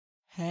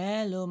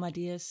Hello, my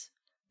dears.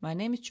 My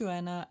name is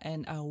Joanna,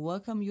 and I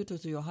welcome you to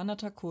the Johanna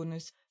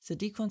Draconis, the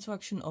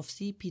Deconstruction of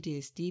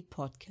CPTSD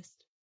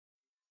podcast.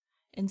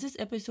 In this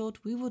episode,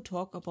 we will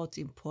talk about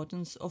the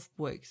importance of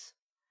breaks.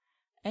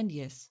 And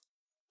yes,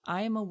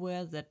 I am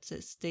aware that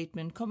this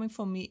statement coming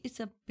from me is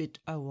a bit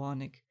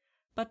ironic,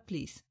 but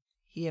please,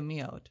 hear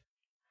me out.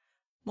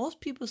 Most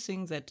people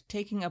think that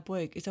taking a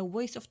break is a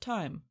waste of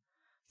time.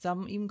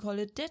 Some even call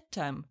it dead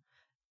time,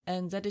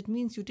 and that it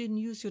means you didn't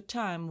use your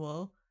time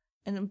well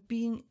and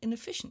being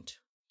inefficient.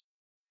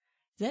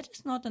 That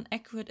is not an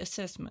accurate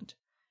assessment,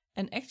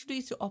 and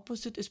actually the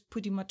opposite is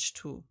pretty much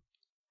true.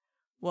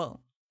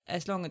 Well,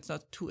 as long as it's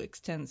not too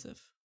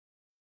extensive.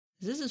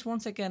 This is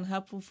once again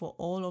helpful for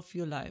all of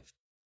your life.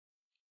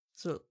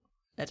 So,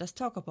 let us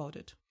talk about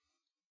it.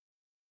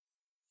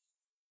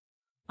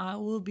 I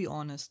will be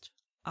honest,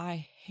 I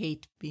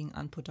hate being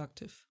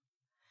unproductive.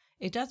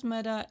 It doesn't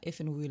matter if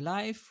in real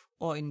life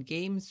or in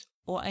games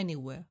or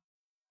anywhere.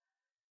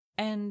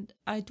 And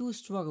I do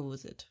struggle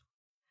with it.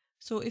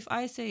 So if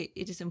I say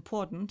it is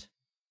important,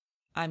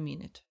 I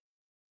mean it.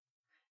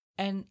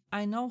 And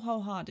I know how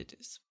hard it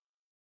is.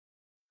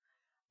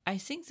 I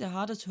think the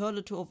hardest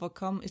hurdle to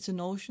overcome is the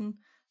notion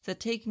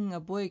that taking a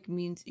break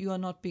means you are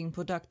not being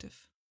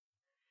productive.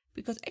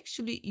 Because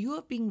actually you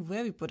are being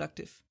very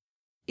productive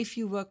if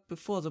you work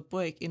before the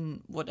break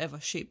in whatever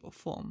shape or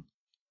form.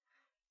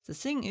 The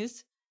thing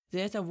is,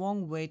 there's a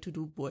wrong way to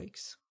do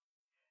breaks.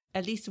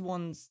 At least the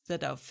ones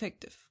that are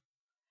effective.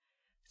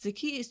 The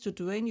key is to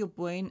drain your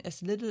brain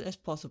as little as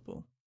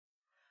possible,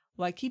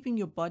 while keeping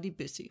your body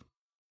busy,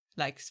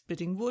 like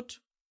splitting wood,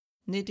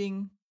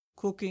 knitting,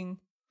 cooking,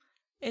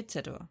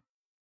 etc.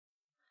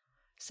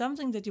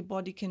 Something that your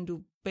body can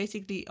do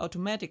basically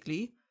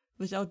automatically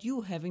without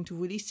you having to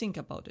really think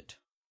about it.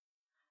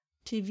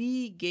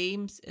 TV,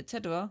 games,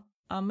 etc.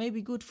 are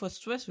maybe good for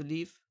stress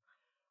relief,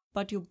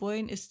 but your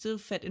brain is still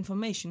fed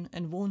information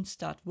and won't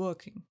start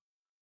working.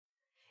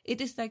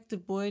 It is like the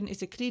brain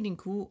is a cleaning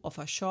crew of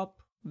a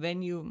shop,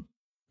 venue,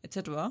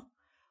 etc.,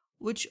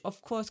 which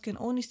of course can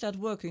only start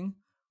working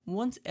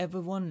once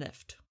everyone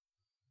left.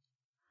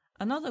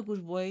 Another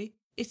good way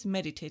is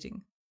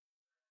meditating,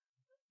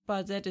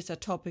 but that is a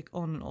topic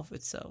on and of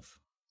itself.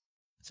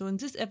 So in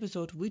this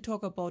episode we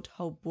talk about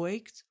how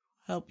breaks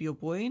help your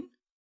brain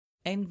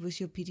and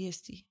with your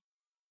PTSD.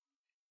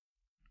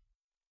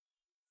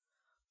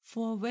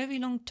 For a very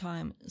long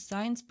time,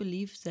 science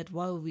believes that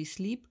while we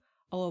sleep,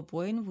 our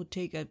brain would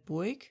take a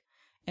break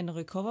and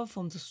recover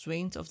from the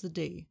strains of the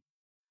day.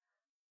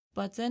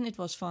 But then it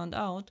was found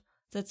out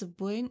that the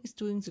brain is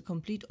doing the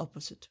complete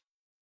opposite.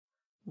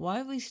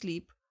 While we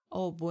sleep,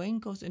 our brain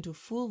goes into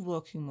full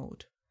working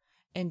mode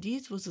and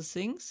deals with the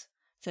things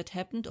that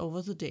happened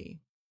over the day.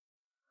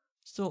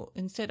 So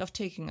instead of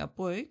taking a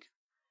break,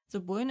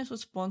 the brain is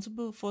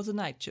responsible for the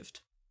night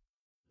shift,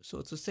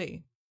 so to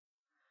say.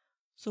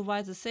 So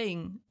while the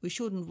saying, we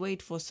shouldn't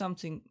wait for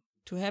something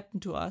to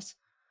happen to us,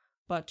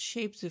 but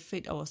shape the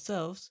fate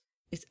ourselves,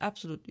 is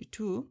absolutely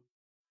true,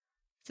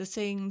 the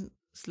sayings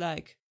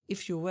like,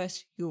 if you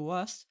rest, you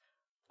rust,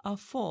 are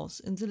false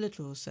in the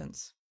literal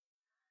sense.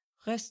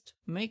 Rest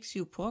makes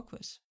you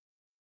progress.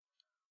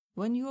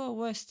 When you are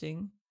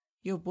resting,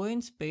 your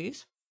brain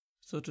space,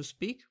 so to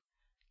speak,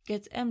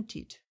 gets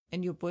emptied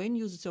and your brain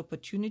uses the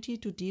opportunity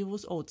to deal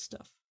with old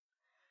stuff.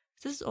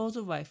 This is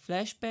also why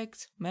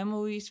flashbacks,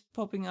 memories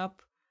popping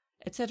up,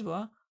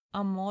 etc.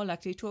 are more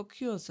likely to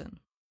occur then.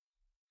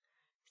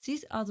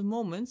 These are the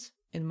moments,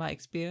 in my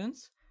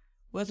experience,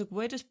 where the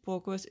greatest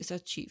progress is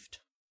achieved.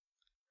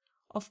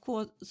 Of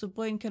course, the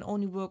brain can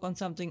only work on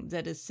something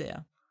that is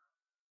there.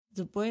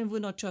 The brain will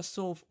not just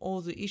solve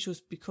all the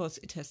issues because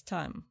it has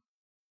time.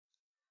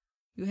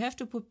 You have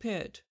to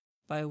prepare it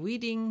by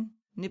reading,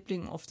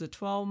 nibbling off the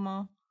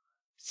trauma,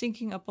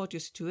 thinking about your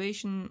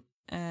situation,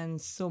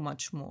 and so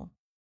much more.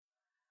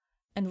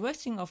 And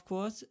resting, of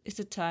course, is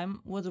the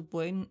time where the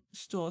brain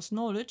stores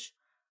knowledge,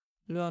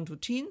 learn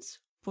routines,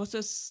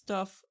 process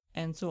stuff,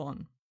 and so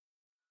on.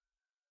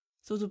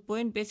 So the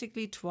brain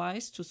basically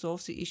tries to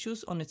solve the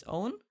issues on its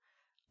own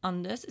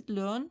unless it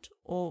learned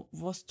or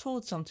was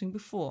told something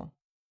before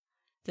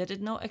that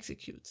it now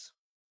executes.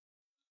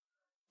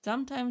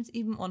 Sometimes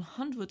even on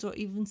hundreds or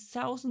even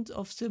thousands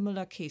of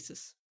similar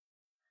cases.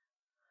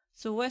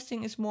 So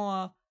resting is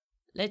more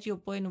let your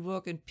brain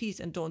work in peace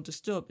and don't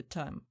disturb it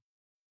time,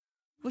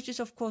 which is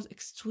of course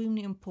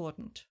extremely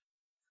important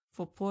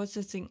for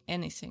processing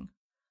anything,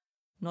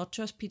 not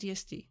just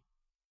PTSD.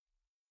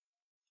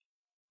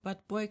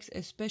 But breaks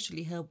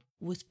especially help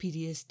with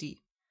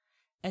PTSD,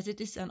 as it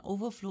is an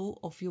overflow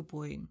of your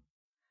brain,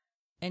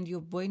 and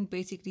your brain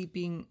basically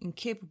being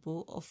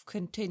incapable of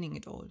containing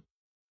it all.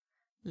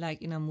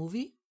 Like in a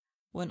movie,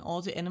 when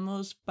all the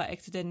animals by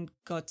accident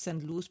got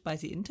sent loose by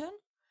the intern,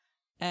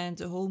 and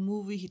the whole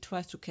movie he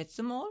tries to catch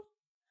them all?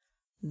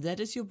 That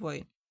is your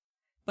brain.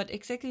 But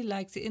exactly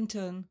like the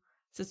intern,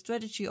 the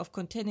strategy of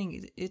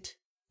containing it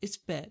is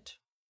bad.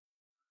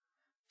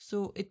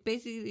 So it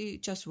basically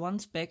just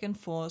runs back and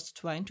forth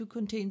trying to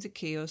contain the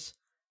chaos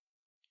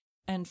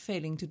and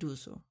failing to do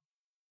so.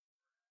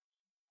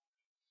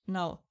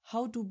 Now,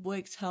 how do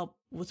breaks help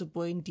with the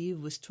brain deal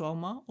with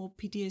trauma or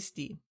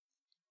PTSD?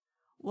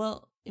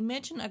 Well,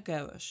 imagine a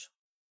garage.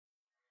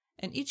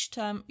 And each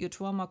time your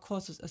trauma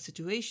causes a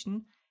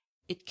situation,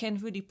 it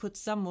can't really put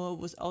somewhere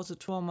without the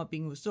trauma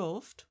being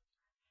resolved.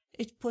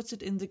 It puts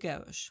it in the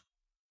garage.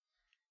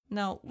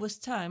 Now,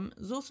 with time,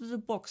 those little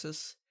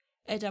boxes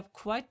add up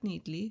quite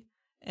neatly,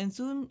 and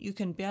soon you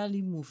can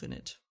barely move in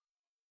it.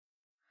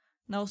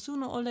 Now,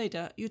 sooner or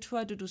later, you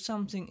try to do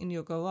something in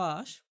your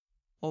garage,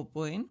 or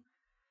brain,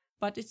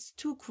 but it's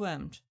too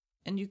cramped,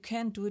 and you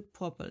can't do it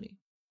properly.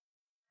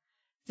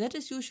 That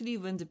is usually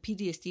when the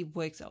PTSD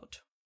breaks out,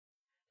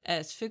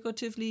 as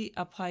figuratively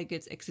a pie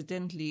gets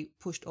accidentally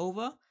pushed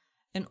over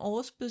and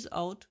all spills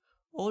out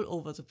all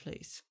over the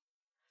place.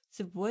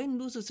 The brain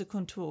loses the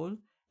control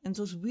and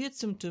those weird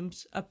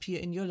symptoms appear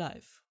in your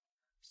life.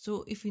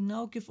 So if we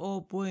now give our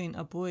brain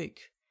a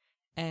break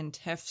and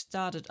have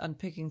started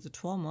unpacking the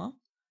trauma,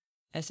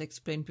 as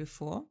explained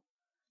before,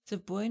 the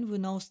brain will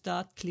now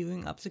start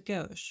clearing up the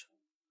garage.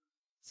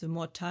 The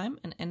more time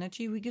and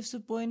energy we give the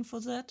brain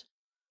for that,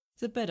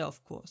 the better,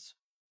 of course.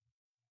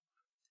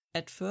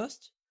 At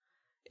first,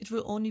 it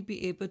will only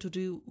be able to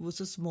deal with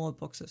the small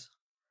boxes,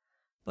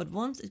 but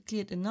once it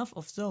cleared enough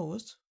of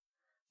those,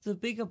 the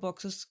bigger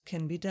boxes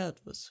can be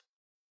dealt with.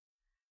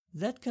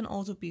 That can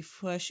also be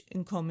fresh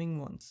incoming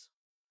ones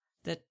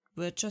that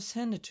were just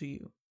handed to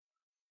you.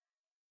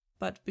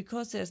 But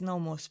because there's now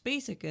more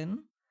space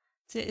again,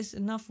 there is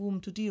enough room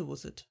to deal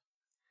with it,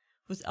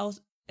 without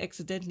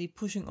accidentally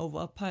pushing over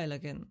a pile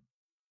again.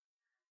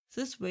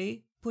 This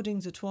way, putting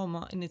the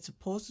trauma in its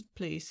supposed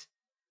place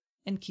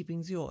and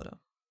keeping the order.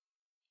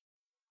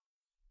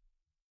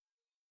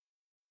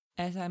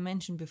 As I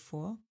mentioned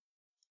before,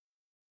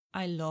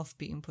 I love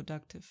being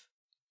productive.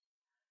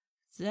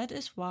 That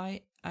is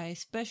why I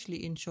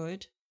especially enjoy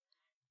it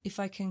if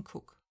I can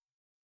cook.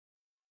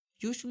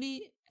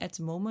 Usually, at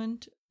the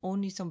moment,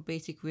 only some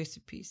basic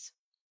recipes.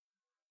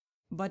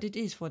 But it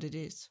is what it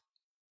is.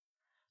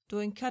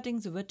 During cutting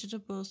the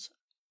vegetables,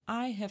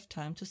 I have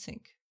time to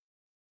think.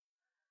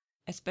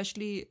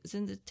 Especially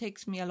since it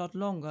takes me a lot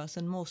longer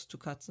than most to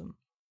cut them.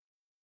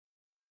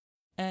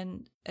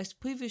 And as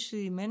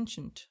previously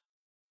mentioned,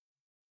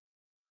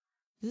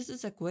 this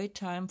is a great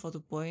time for the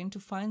brain to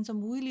find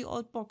some really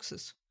old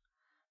boxes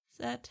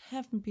that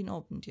haven't been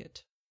opened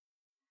yet.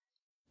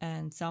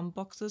 And some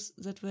boxes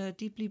that were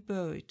deeply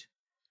buried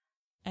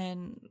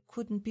and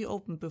couldn't be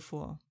opened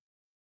before.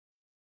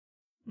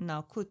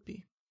 Now could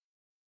be.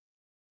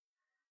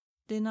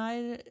 The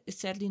Nile is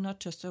sadly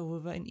not just a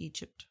river in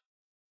Egypt.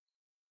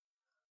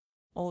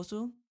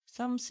 Also,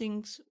 some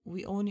things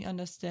we only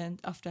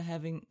understand after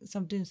having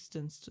some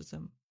distance to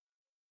them.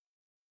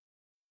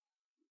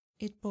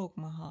 It broke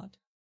my heart.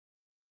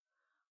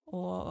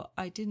 Or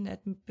I didn't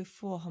admit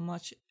before how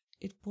much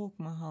it broke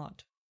my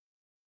heart.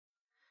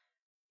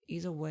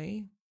 Either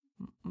way,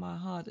 my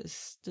heart is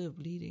still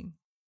bleeding.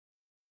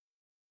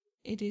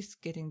 It is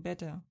getting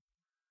better.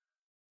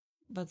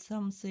 But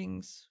some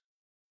things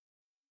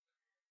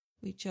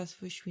we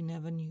just wish we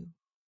never knew.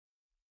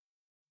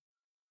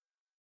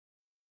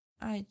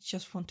 I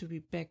just want to be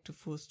back to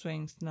full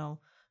strength now,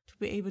 to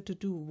be able to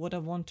do what I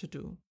want to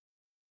do.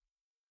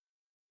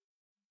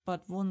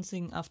 But one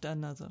thing after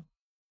another.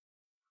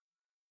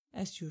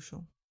 As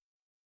usual.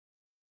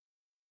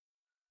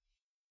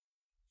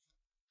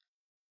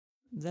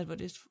 That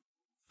was it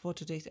for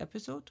today's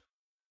episode.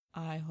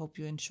 I hope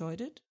you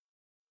enjoyed it.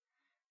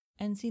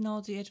 And see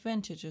now the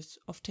advantages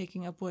of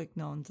taking a break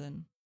now and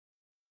then.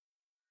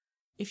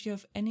 If you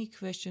have any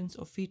questions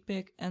or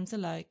feedback and the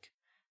like,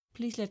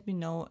 please let me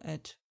know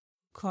at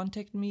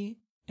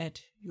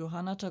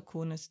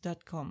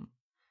contactme@johannatakonis.com.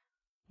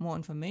 More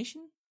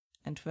information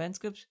and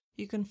transcripts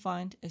you can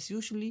find as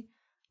usually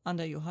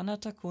under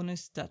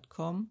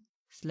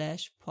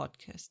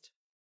johannatakonis.com/podcast.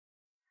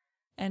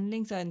 And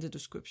links are in the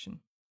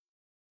description.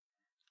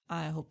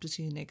 I hope to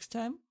see you next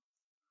time.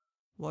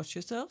 Watch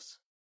yourselves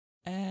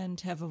and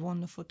have a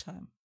wonderful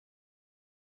time.